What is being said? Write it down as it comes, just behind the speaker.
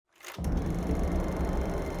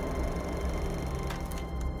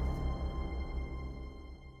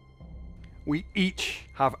We each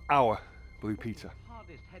have our Blue Peter.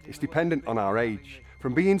 It's dependent on our age,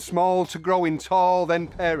 from being small to growing tall, then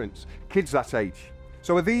parents, kids that age.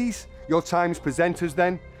 So are these your Times presenters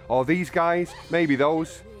then? Or these guys, maybe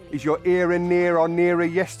those? Is your era near or nearer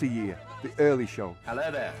yesteryear, the early show? Hello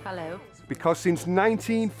there. Hello. Because since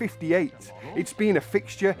 1958, it's been a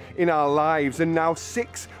fixture in our lives, and now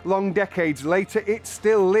 6 long decades later, it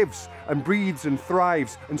still lives and breathes and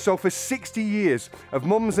thrives. And so for 60 years of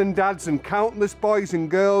mums and dads and countless boys and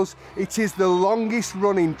girls, it is the longest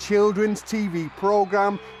running children's TV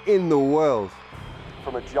programme in the world.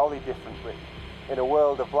 From a jolly different Britain, in a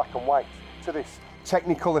world of black and white, to this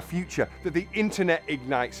Technicolor future that the internet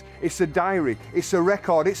ignites. It's a diary, it's a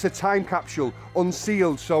record, it's a time capsule,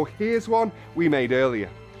 unsealed. So here's one we made earlier.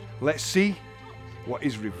 Let's see what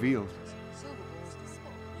is revealed.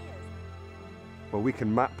 Well, we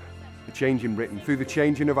can map the change in Britain through the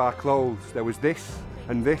changing of our clothes. There was this,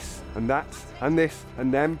 and this, and that, and this,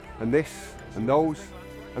 and them, and this, and those,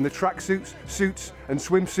 and the tracksuits, suits, and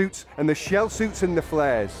swimsuits, and the shell suits and the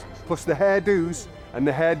flares, plus the hairdos and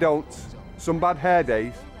the hair don'ts. Some bad hair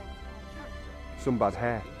days, some bad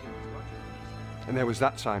hair. And there was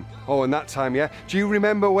that time. Oh, and that time, yeah? Do you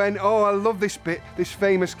remember when, oh, I love this bit, this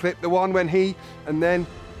famous clip, the one when he, and then,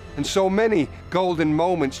 and so many golden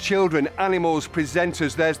moments, children, animals,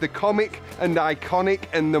 presenters. There's the comic and iconic,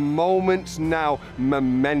 and the moments now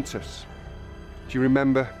momentous. Do you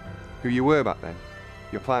remember who you were back then?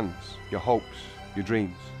 Your plans, your hopes, your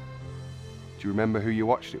dreams. Do you remember who you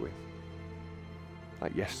watched it with?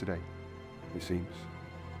 Like yesterday. It seems.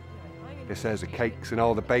 This says the cakes and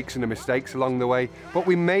all the bakes and the mistakes along the way, but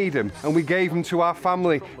we made them and we gave them to our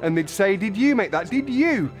family, and they'd say, did you make that? Did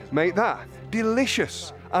you make that?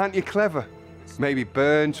 Delicious, aren't you clever? Maybe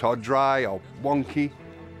burnt or dry or wonky,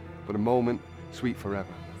 but a moment sweet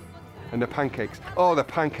forever. And the pancakes, oh the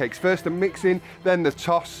pancakes, first the mixing, then the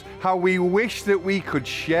toss. How we wish that we could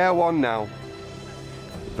share one now.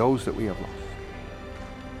 Those that we have lost.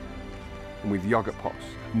 And with yoghurt pots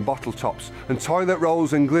and bottle tops and toilet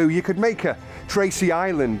rolls and glue, you could make a Tracy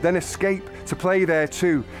Island, then escape to play there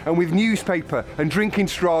too. And with newspaper and drinking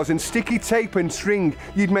straws and sticky tape and string,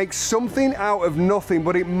 you'd make something out of nothing,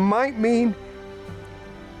 but it might mean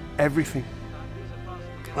everything.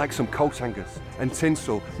 Like some coat hangers and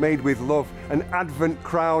tinsel made with love, an advent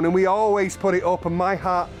crown, and we always put it up, and my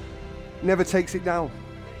heart never takes it down.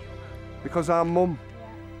 Because our mum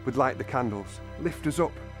would light the candles, lift us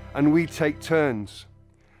up, and we'd take turns.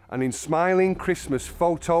 And in smiling Christmas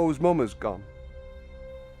photos mum has gone,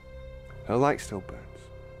 her light still burns.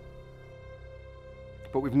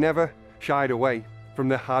 But we've never shied away from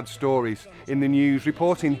the hard stories in the news,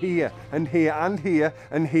 reporting here and here and here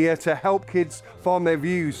and here to help kids form their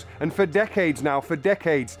views. And for decades now, for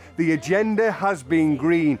decades, the agenda has been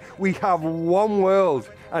green. We have one world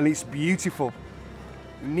and it's beautiful.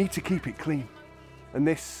 We need to keep it clean. And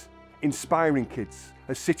this inspiring kids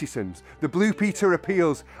as citizens. The Blue Peter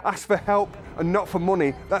appeals, ask for help and not for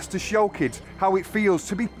money. That's to show kids how it feels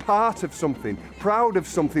to be part of something, proud of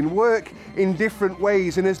something, work in different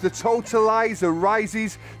ways. And as the totalizer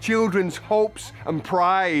rises, children's hopes and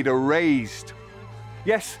pride are raised.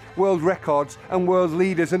 Yes, world records and world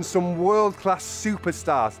leaders and some world-class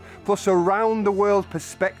superstars, plus a round-the-world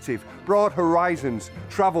perspective, broad horizons,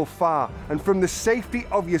 travel far, and from the safety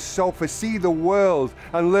of your sofa, see the world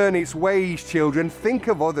and learn its ways, children. Think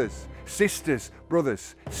of others, sisters,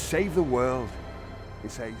 brothers, save the world, it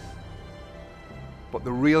says. But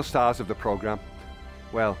the real stars of the programme,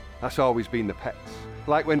 well, that's always been the pets.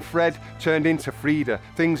 Like when Fred turned into Frida,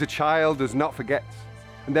 things a child does not forget.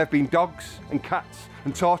 And there have been dogs and cats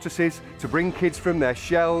and tortoises to bring kids from their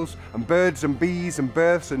shells, and birds and bees and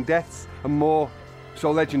births and deaths and more.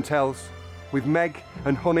 So legend tells, with Meg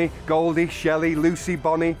and Honey, Goldie, Shelley, Lucy,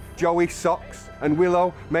 Bonnie, Joey, Socks and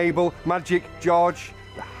Willow, Mabel, Magic, George,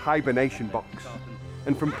 the hibernation box.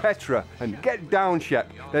 And from Petra and Get Down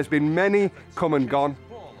Shep, there's been many come and gone,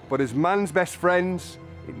 but as man's best friends,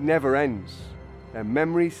 it never ends. Their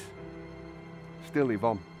memories still live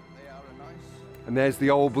on. And there's the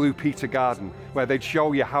old Blue Peter garden, where they'd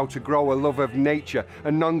show you how to grow a love of nature,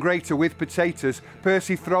 and none greater with potatoes,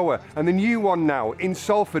 Percy Thrower, and the new one now in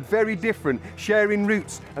Salford, very different, sharing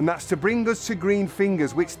roots, and that's to bring us to green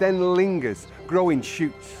fingers, which then lingers, growing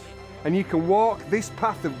shoots. And you can walk this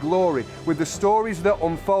path of glory with the stories that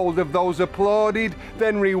unfold of those applauded,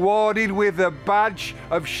 then rewarded with a badge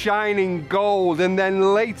of shining gold. And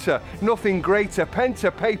then later, nothing greater, pen to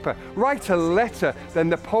paper, write a letter, then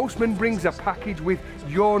the postman brings a package with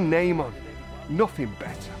your name on. Nothing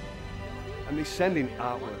better. And they send in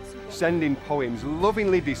artwork, send in poems,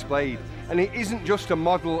 lovingly displayed. And it isn't just a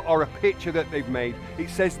model or a picture that they've made. It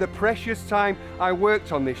says, the precious time I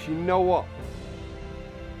worked on this, you know what?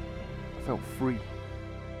 I felt free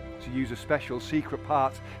to use a special secret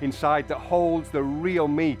part inside that holds the real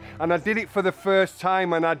me. And I did it for the first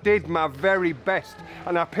time, and I did my very best.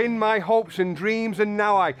 And I pinned my hopes and dreams, and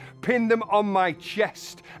now I pin them on my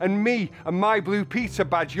chest. And me and my Blue Peter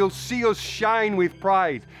badge, you'll see us shine with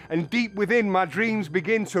pride. And deep within, my dreams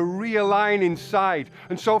begin to realign inside.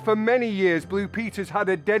 And so for many years, Blue Peter's had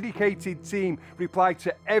a dedicated team reply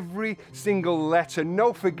to every single letter,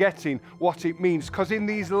 no forgetting what it means. Because in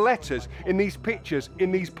these letters, in these pictures,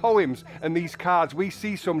 in these poems and these cards, we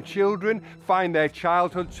see some children find their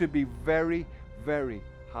childhood to be very, very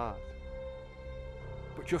hard.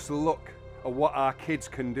 But just look at what our kids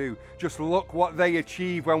can do. Just look what they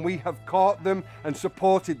achieve when we have caught them and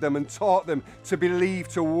supported them and taught them to believe,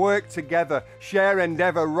 to work together, share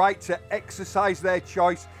endeavor, right to exercise their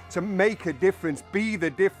choice, to make a difference, be the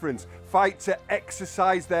difference, fight to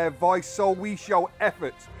exercise their voice. So we show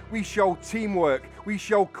effort, we show teamwork, we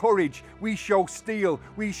show courage, we show steel,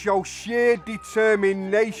 we show sheer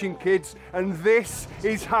determination, kids, and this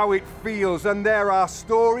is how it feels. And there are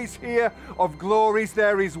stories here of glories,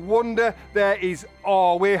 there is wonder, there is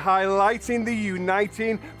awe. We're highlighting the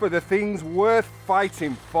uniting for the things worth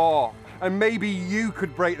fighting for. And maybe you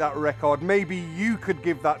could break that record, maybe you could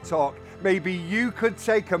give that talk, maybe you could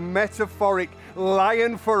take a metaphoric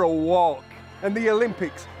lion for a walk. And the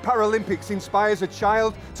Olympics, Paralympics inspires a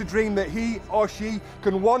child to dream that he or she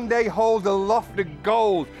can one day hold aloft the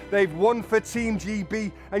gold they've won for Team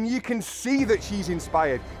GB. And you can see that she's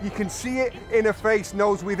inspired. You can see it in her face,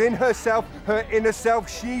 knows within herself, her inner self,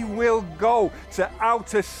 she will go to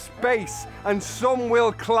outer space. And some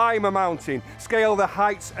will climb a mountain, scale the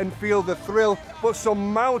heights and feel the thrill. But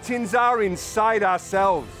some mountains are inside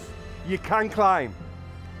ourselves. You can climb,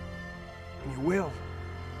 and you will.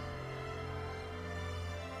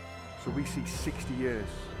 So we see 60 years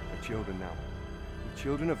of children now, with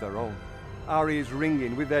children of their own. Our ears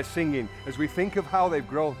ringing with their singing as we think of how they've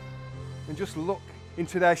grown. And just look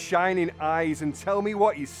into their shining eyes and tell me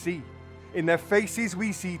what you see. In their faces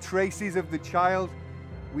we see traces of the child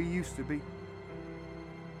we used to be.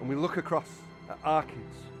 And we look across at our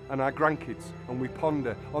kids and our grandkids and we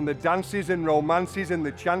ponder on the dances and romances and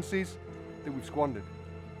the chances that we've squandered.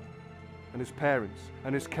 And as parents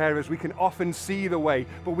and as carers, we can often see the way,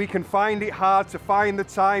 but we can find it hard to find the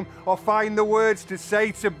time or find the words to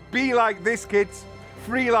say, to be like this, kids,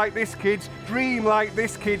 free like this, kids, dream like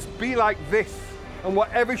this, kids, be like this. And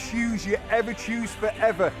whatever shoes you ever choose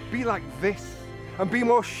forever, be like this. And be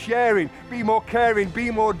more sharing, be more caring,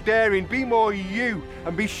 be more daring, be more you.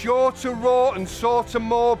 And be sure to roar and soar to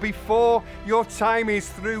more before your time is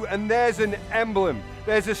through. And there's an emblem,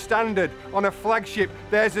 there's a standard on a flagship,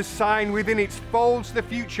 there's a sign within its folds. The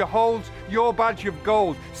future holds your badge of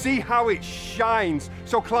gold. See how it shines.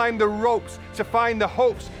 So climb the ropes to find the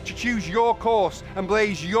hopes, to choose your course and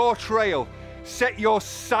blaze your trail. Set your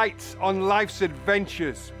sights on life's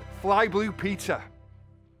adventures. Fly, Blue Peter,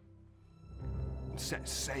 and set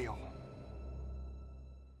sail.